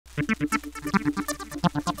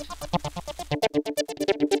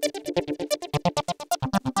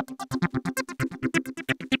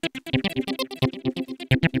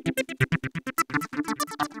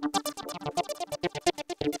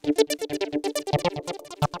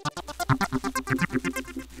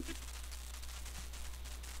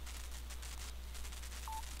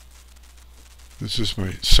This is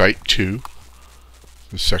my site 2,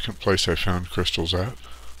 the second place I found crystals at.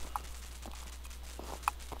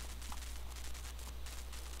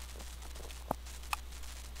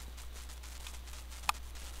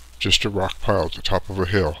 Just a rock pile at the top of a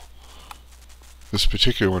hill. This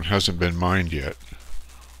particular one hasn't been mined yet.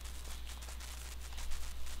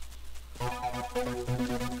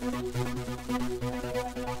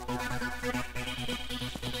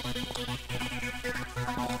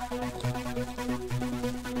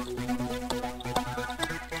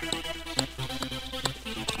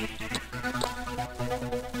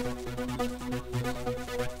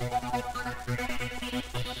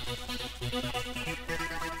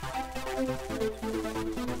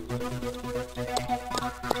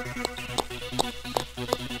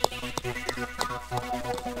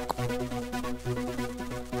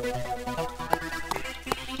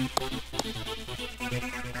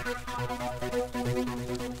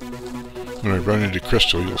 When I run into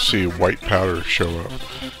crystal, you'll see a white powder show up.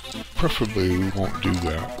 Preferably we won't do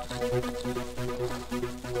that.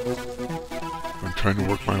 I'm trying to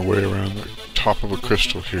work my way around the top of a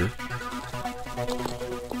crystal here.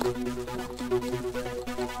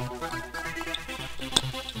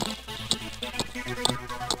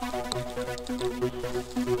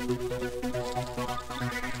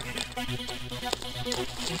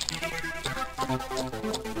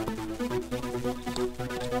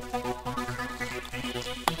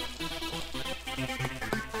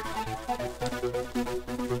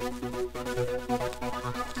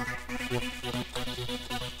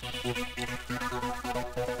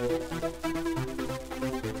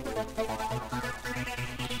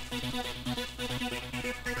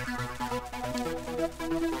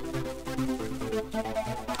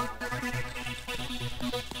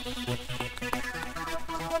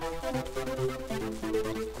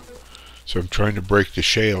 So I'm trying to break the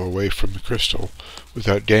shale away from the crystal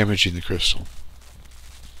without damaging the crystal.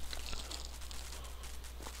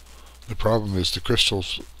 The problem is the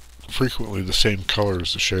crystal's frequently the same color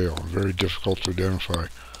as the shale, and very difficult to identify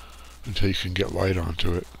until you can get light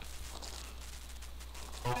onto it.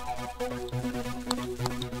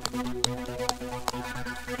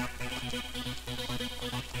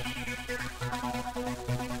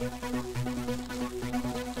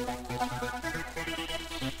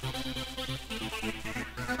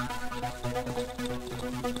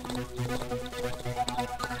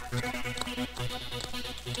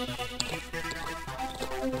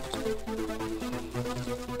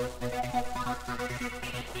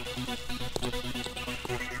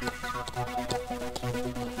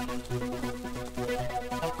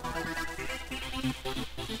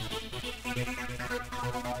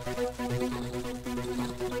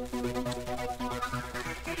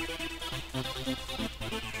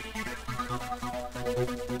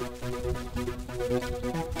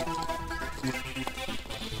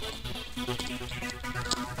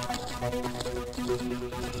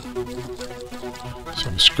 So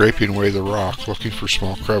I'm scraping away the rock, looking for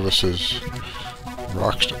small crevices,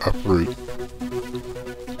 rocks to uproot,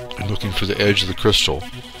 and looking for the edge of the crystal.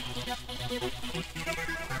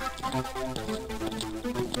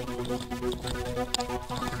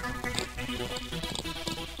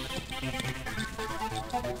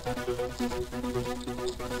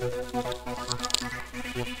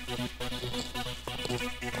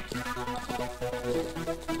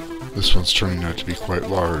 This one's turning out to be quite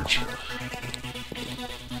large.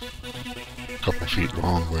 A couple feet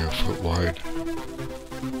long by a foot wide.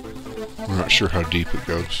 We're not sure how deep it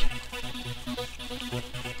goes.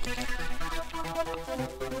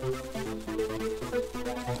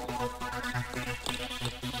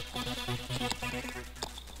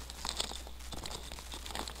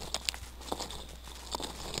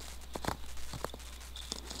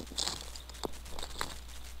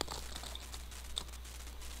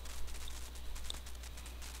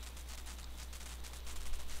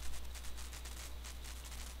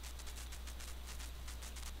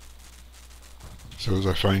 So as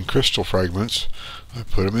I find crystal fragments, I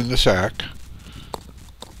put them in the sack,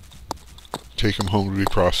 take them home to be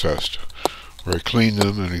processed, where I clean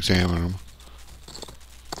them and examine them.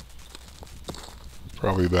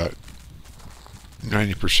 Probably about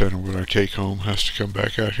 90% of what I take home has to come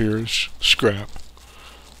back out here as scrap.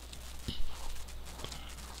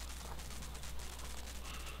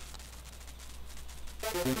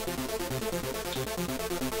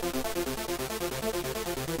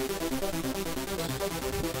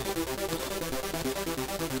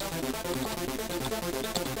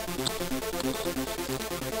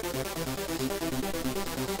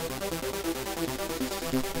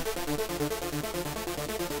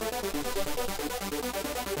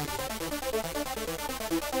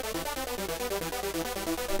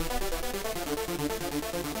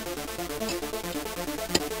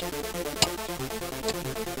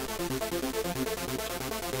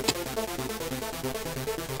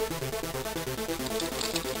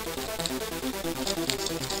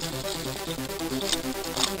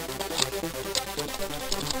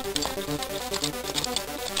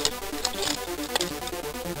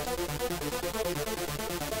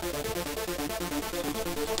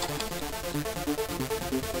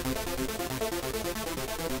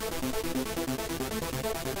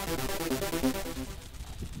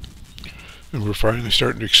 And we're finally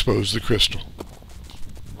starting to expose the crystal.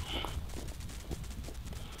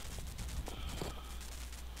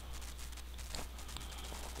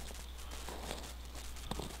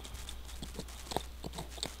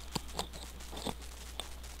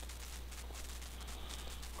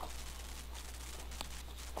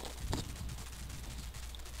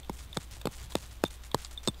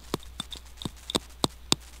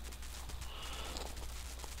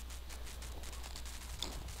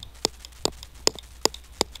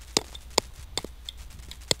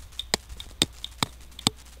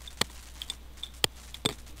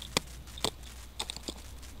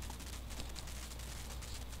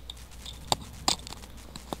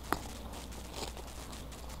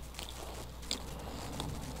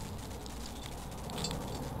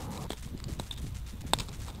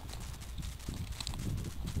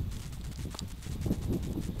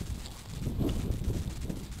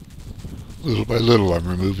 Little by little, I'm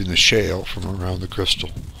removing the shale from around the crystal.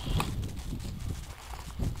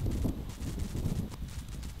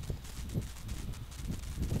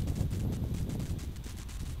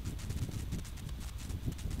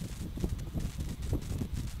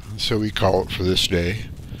 And so we call it for this day.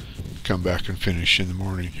 Come back and finish in the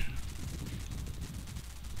morning.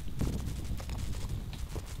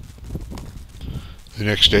 The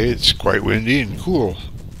next day it's quite windy and cool.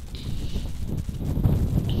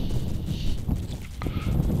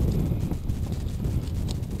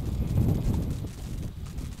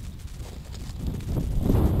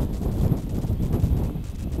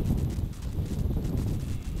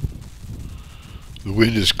 The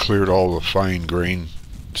wind has cleared all the fine grained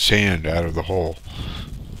sand out of the hole,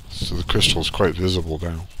 so the crystal is quite visible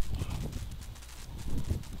now.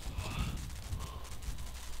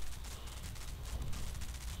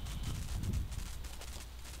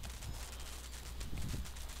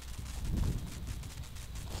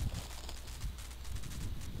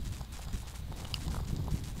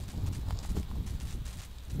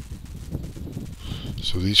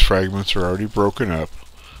 So these fragments are already broken up.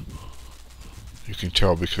 You can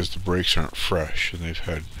tell because the breaks aren't fresh and they've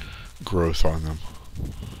had growth on them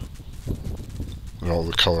and all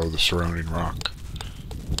the color of the surrounding rock.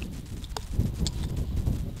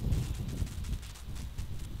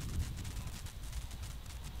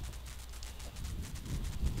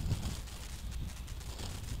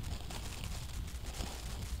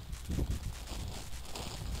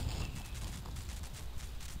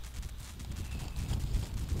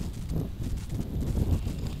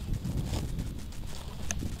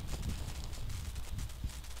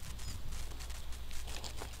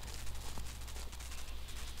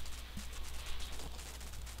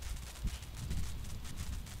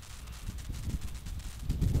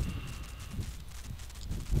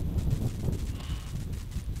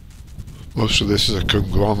 Most of this is a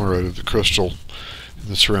conglomerate of the crystal and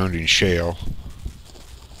the surrounding shale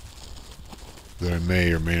that I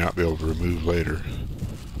may or may not be able to remove later.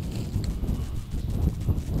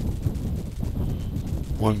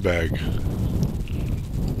 One bag.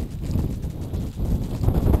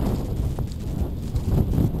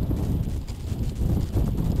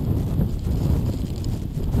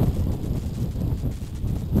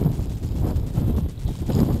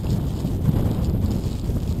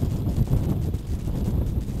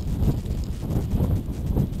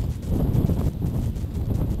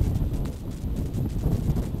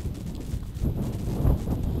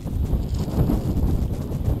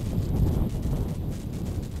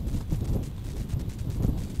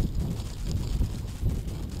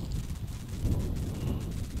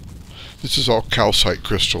 This is all calcite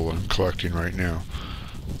crystal that I'm collecting right now.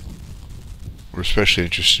 We're especially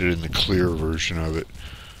interested in the clear version of it.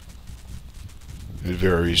 It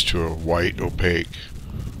varies to a white opaque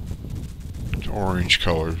to orange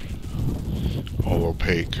color, all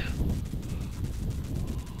opaque.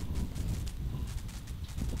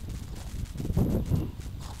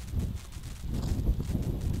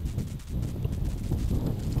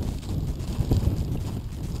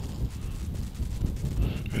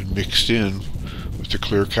 And mixed in with the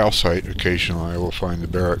clear calcite, occasionally I will find the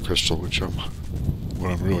barite crystal, which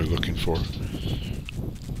what I'm really looking for.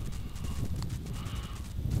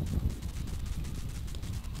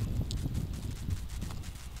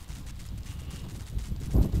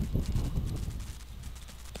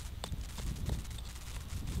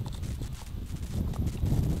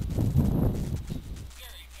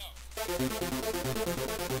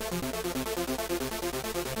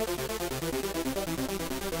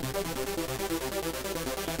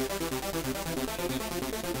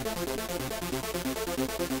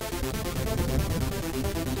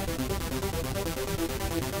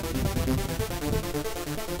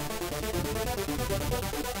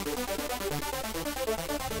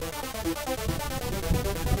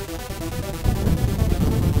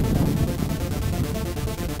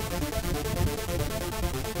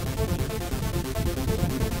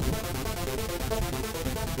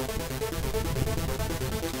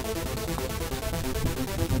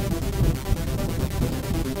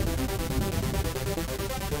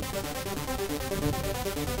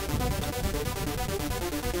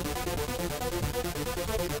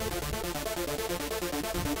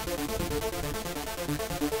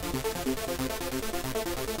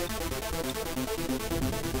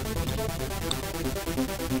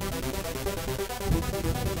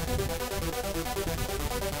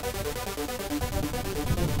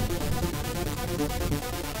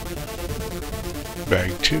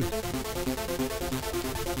 Bag 2.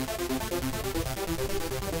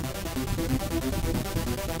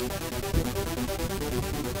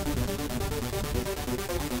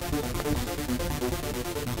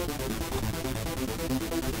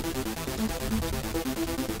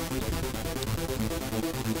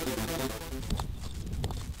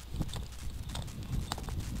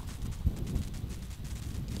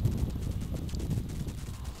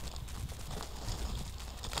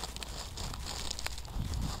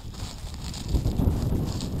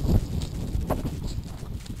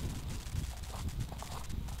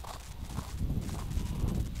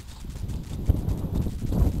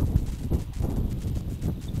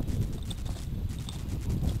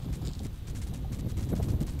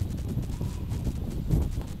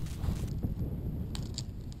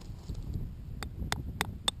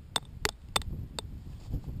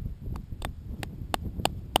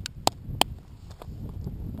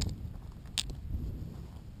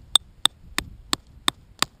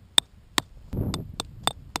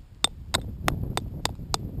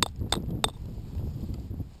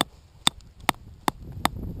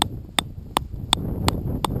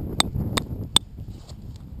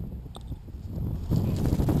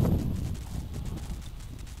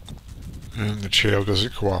 And the shale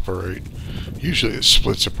doesn't cooperate. Usually it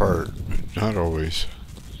splits apart, but not always.